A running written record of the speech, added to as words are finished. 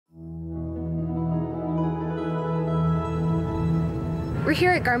We're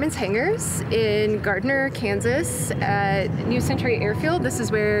here at Garmin's Hangars in Gardner, Kansas at new Century Airfield. This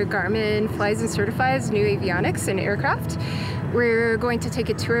is where Garmin flies and certifies new avionics and aircraft. We're going to take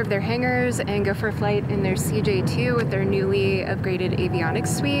a tour of their hangars and go for a flight in their CJ2 with their newly upgraded avionics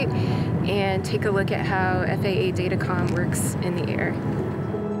suite and take a look at how FAA Data Comm works in the air.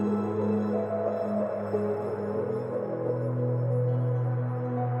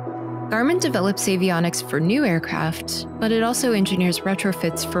 Garmin develops avionics for new aircraft, but it also engineers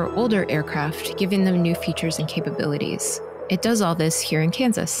retrofits for older aircraft, giving them new features and capabilities. It does all this here in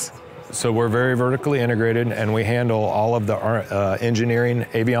Kansas. So we're very vertically integrated, and we handle all of the engineering,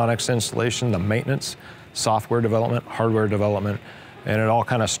 avionics installation, the maintenance, software development, hardware development, and it all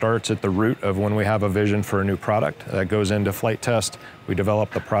kind of starts at the root of when we have a vision for a new product that goes into flight test. We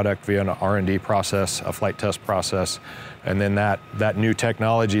develop the product via an R&D process, a flight test process, and then that new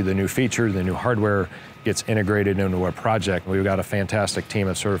technology, the new feature, the new hardware gets integrated into a project. We've got a fantastic team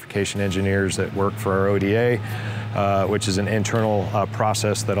of certification engineers that work for our ODA, which is an internal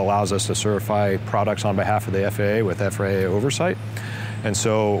process that allows us to certify products on behalf of the FAA with FAA oversight. And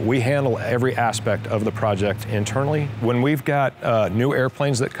so we handle every aspect of the project internally. When we've got new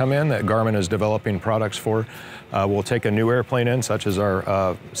airplanes that come in that Garmin is developing products for, we'll take a new airplane in, such as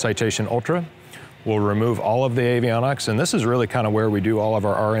our Citation Ultra. We'll remove all of the avionics, and this is really kind of where we do all of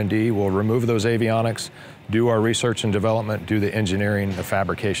our R&D. We'll remove those avionics, do our research and development, do the engineering, the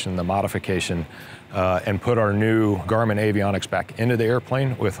fabrication, the modification, and put our new Garmin avionics back into the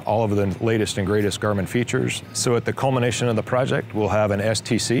airplane with all of the latest and greatest Garmin features. So at the culmination of the project, we'll have an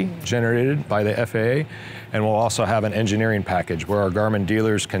STC generated by the FAA, and we'll also have an engineering package where our Garmin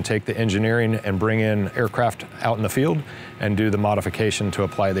dealers can take the engineering and bring in aircraft out in the field and do the modification to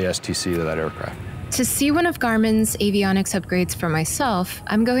apply the STC to that aircraft. To see one of Garmin's avionics upgrades for myself,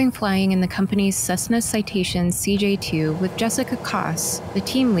 I'm going flying in the company's Cessna Citation CJ2 with Jessica Koss, the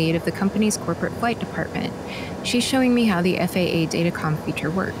team lead of the company's corporate flight department. She's showing me how the FAA Data Comm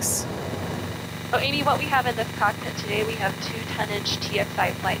feature works. So Amy, what we have in this cockpit today, we have two 10-inch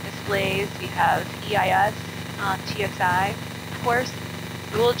TXI flight displays. We have EIS, TXI, of course,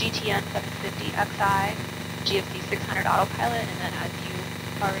 dual GTN 750XI, GFC 600 autopilot, and then as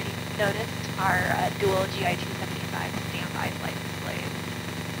you already noticed, our dual GI-275 standby flight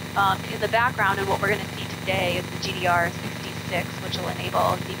displays. In the background, and what we're going to see today is the GDR-66, which will enable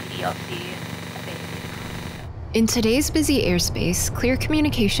DPDLC and FAA. In today's busy airspace, clear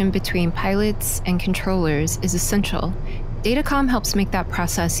communication between pilots and controllers is essential. Datacom helps make that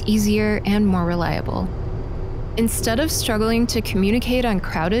process easier and more reliable. Instead of struggling to communicate on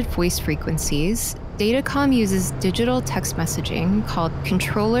crowded voice frequencies, Datacom uses digital text messaging called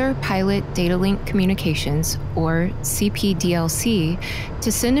Controller Pilot Data Link Communications, or CPDLC,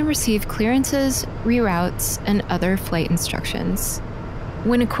 to send and receive clearances, reroutes, and other flight instructions.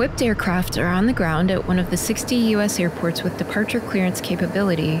 When equipped aircraft are on the ground at one of the 60 U.S. airports with departure clearance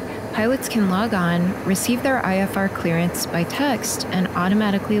capability, pilots can log on, receive their IFR clearance by text, and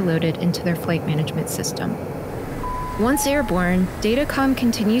automatically load it into their flight management system. Once airborne, Datacom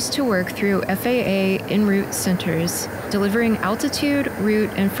continues to work through FAA en route centers, delivering altitude,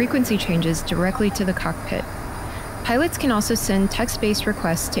 route, and frequency changes directly to the cockpit. Pilots can also send text-based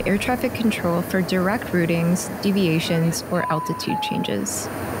requests to air traffic control for direct routings, deviations, or altitude changes.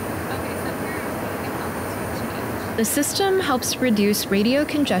 The system helps reduce radio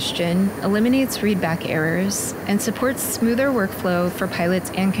congestion, eliminates readback errors, and supports smoother workflow for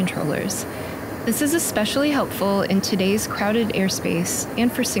pilots and controllers. This is especially helpful in today's crowded airspace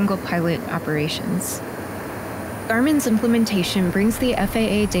and for single pilot operations. Garmin's implementation brings the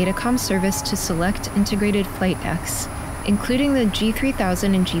FAA Data Comm service to select integrated flight decks, including the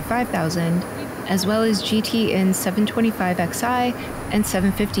G3000 and G5000, as well as GTN 725XI and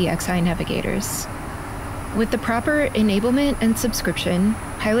 750XI navigators. With the proper enablement and subscription,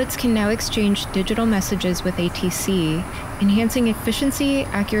 pilots can now exchange digital messages with ATC, enhancing efficiency,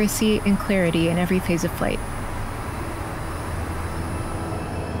 accuracy, and clarity in every phase of flight.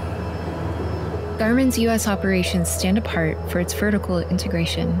 Garmin's U.S. operations stand apart for its vertical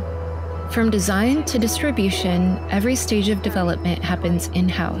integration. From design to distribution, every stage of development happens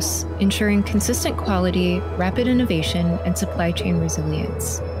in-house, ensuring consistent quality, rapid innovation, and supply chain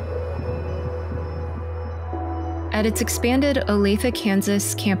resilience. At its expanded Olathe,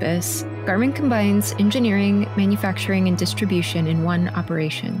 Kansas campus, Garmin combines engineering, manufacturing, and distribution in one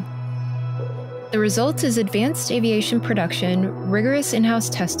operation. The result is advanced aviation production, rigorous in-house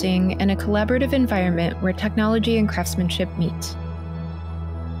testing, and a collaborative environment where technology and craftsmanship meet.